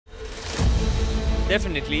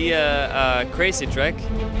definitely a crazy track.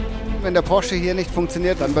 Wenn der Porsche hier nicht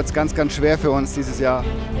funktioniert, dann wird es ganz, ganz schwer für uns dieses Jahr.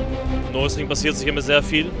 Norisring passiert sich immer sehr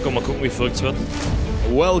viel. Mal gucken, wie verrückt es wird.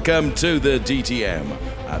 Welcome to the DTM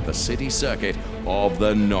at the city circuit of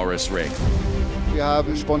the Norisring. Wir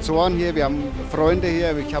haben Sponsoren hier, wir haben Freunde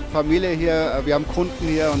hier, ich habe Familie hier, wir haben Kunden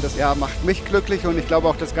hier und das macht mich glücklich und ich glaube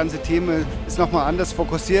auch das ganze Team ist nochmal anders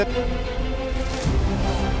fokussiert.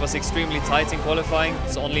 It was extremely tight in qualifying.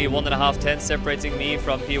 It's only 1.5 tenths separating me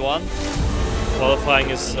from P1. Qualifying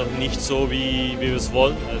ist noch nicht so, wie wir es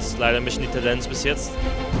wollen. Es ist leider ein bisschen die Tendenz bis jetzt.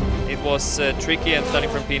 It was tricky and starting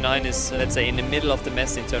from P9 is, let's say, in the middle of the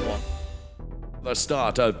mess in turn 1. The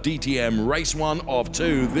start of DTM Race 1 of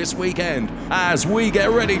 2 this weekend as we get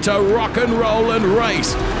ready to rock and roll and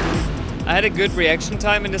race. I had a good reaction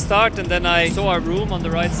time in the start and then I saw a room on the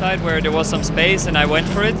right side where there was some space and I went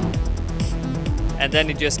for it. And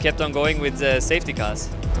then it just kept on going with the safety cars.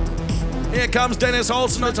 Here comes Dennis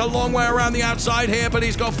Olsen. It's a long way around the outside here, but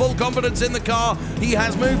he's got full confidence in the car. He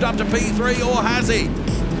has moved up to P3, or has he?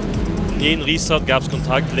 Jeden Restart gab es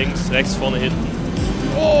Kontakt, links, rechts, vorne, hinten.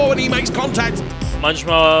 Oh, and he makes contact.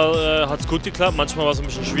 Manchmal hat es gut geklappt, manchmal war es ein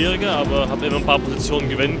bisschen schwieriger, aber habe immer ein paar Positionen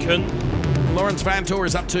gewinnen können. Vanthoor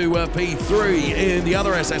is up to P3 in the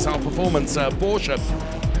other SSR Performance Porsche.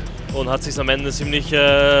 Und hat sich am Ende ziemlich,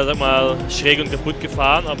 sag mal, schräg und kaputt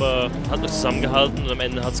gefahren, aber hat noch zusammengehalten und am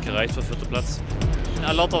Ende hat es gereicht für 4. Platz.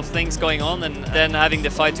 A lot of things going on and then having the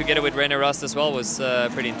fight together with René Rast as well was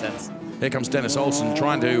pretty intense. Here comes Dennis Olsen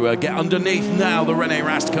trying to get underneath now the René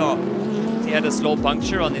Rast car. He had a slow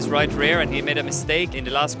puncture on his right rear and he made a mistake in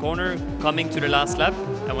the last corner coming to the last lap.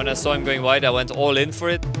 And when I saw him going wide, I went all in for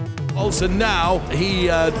it. Olsen now, he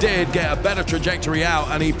did get a better trajectory out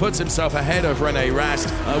and he puts himself ahead of René Rast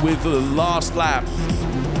with the last lap.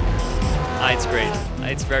 It's great.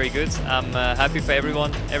 It's very good. I'm happy for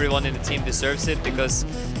everyone. Everyone in the team deserves it because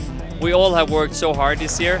we all have worked so hard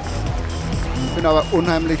this year. Ich bin aber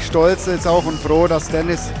unheimlich stolz jetzt auch und froh, dass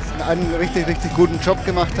Dennis einen richtig, richtig guten Job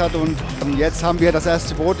gemacht hat und jetzt haben wir das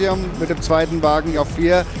erste Podium mit dem zweiten Wagen auf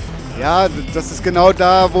 4. Ja, das ist genau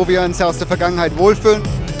da, wo wir uns aus der Vergangenheit wohlfühlen.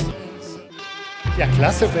 Ja,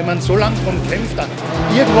 klasse, wenn man so lange drum kämpft, dann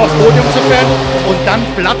irgendwo aufs Podium zu werden und dann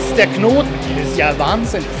platzt der Knoten. Das ist ja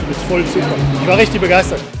Wahnsinn, das ist voll super. Ich war richtig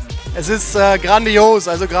begeistert. Es ist grandios,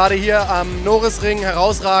 also gerade hier am Norisring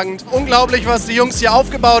herausragend. Unglaublich, was die Jungs hier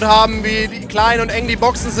aufgebaut haben, wie klein und eng die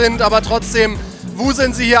Boxen sind, aber trotzdem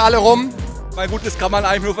wuseln sie hier alle rum. Weil gut, das kann man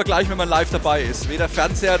eigentlich nur vergleichen, wenn man live dabei ist. Weder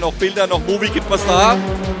Fernseher noch Bilder noch Movie gibt was da.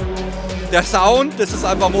 Der Sound, das ist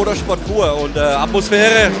einfach Motorsport pur und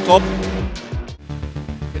Atmosphäre, top.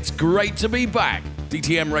 It's great to be back.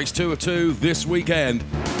 DTM Race 2 of 2 this weekend.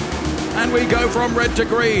 And we go from red to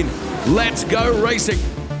green. Let's go racing.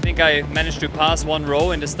 I think I managed to pass one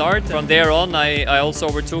row in the start. From there on, I also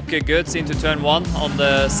overtook Götz into turn 1 on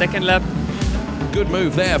the second lap. Good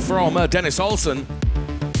move there from Dennis Olsen.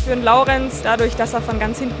 Für den Laurenz, dadurch, dass er von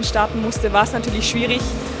ganz hinten starten musste, war es natürlich schwierig,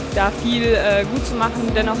 da viel gut zu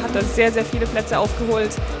machen. Dennoch hat er sehr, sehr viele Plätze aufgeholt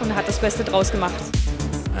und hat das Beste draus gemacht.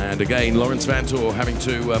 And again, Vanthoor having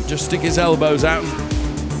to just stick his elbows out.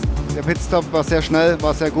 Der Pitstop war sehr schnell,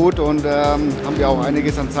 war sehr gut und haben wir auch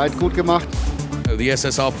einiges an Zeit gut gemacht. The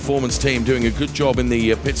SSR Performance team doing a good job in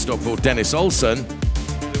the pit stop for Dennis Olsen.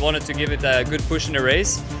 We wanted to give it a good push in the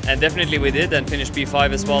race and definitely we did and finished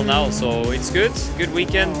P5 as well now. So it's good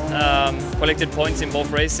weekend, collected points in both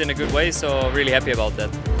races in a good way, so really happy about that.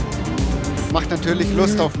 Macht natürlich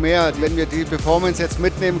Lust auf mehr, wenn wir die Performance jetzt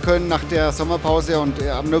mitnehmen können nach der Sommerpause und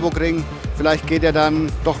am Nürburgring, vielleicht geht ja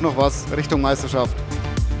dann doch noch was Richtung Meisterschaft.